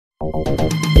A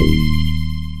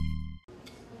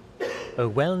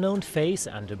well-known face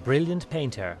and a brilliant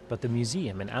painter, but the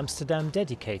museum in Amsterdam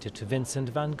dedicated to Vincent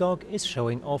van Gogh is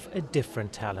showing off a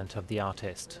different talent of the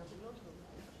artist.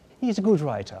 He's a good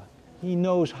writer. He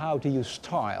knows how to use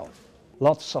style.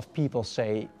 Lots of people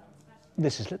say,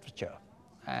 this is literature,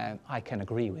 and I can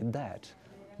agree with that.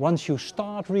 Once you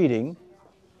start reading,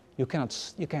 you can't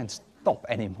stop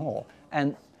anymore,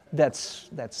 and that's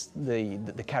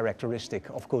the characteristic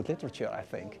of good literature, I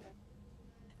think.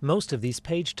 Most of these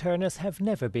page-turners have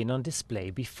never been on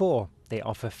display before. They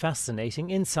offer fascinating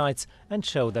insights and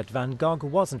show that Van Gogh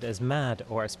wasn't as mad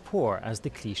or as poor as the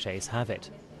clichés have it.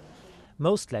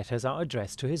 Most letters are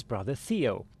addressed to his brother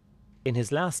Theo. In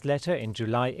his last letter in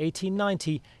July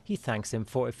 1890, he thanks him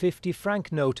for a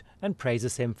 50-franc note and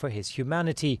praises him for his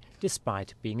humanity,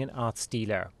 despite being an art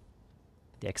stealer.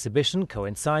 The exhibition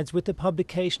coincides with the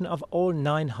publication of all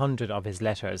 900 of his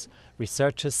letters.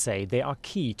 Researchers say they are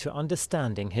key to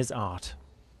understanding his art.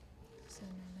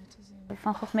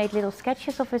 Van Gogh made little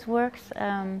sketches of his works.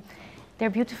 They're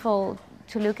beautiful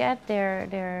to look at.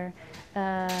 They're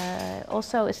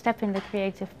also a step in the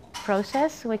creative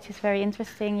process, which is very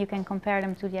interesting. You can compare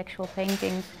them to the actual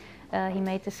paintings he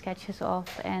made the sketches of,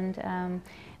 and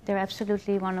they're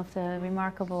absolutely one of the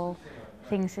remarkable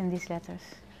things in these letters.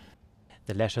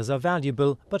 The letters are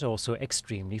valuable, but also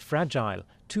extremely fragile.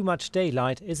 Too much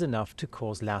daylight is enough to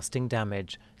cause lasting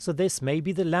damage, so this may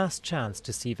be the last chance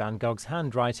to see Van Gogh's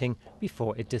handwriting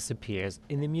before it disappears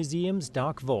in the museum's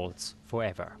dark vaults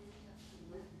forever.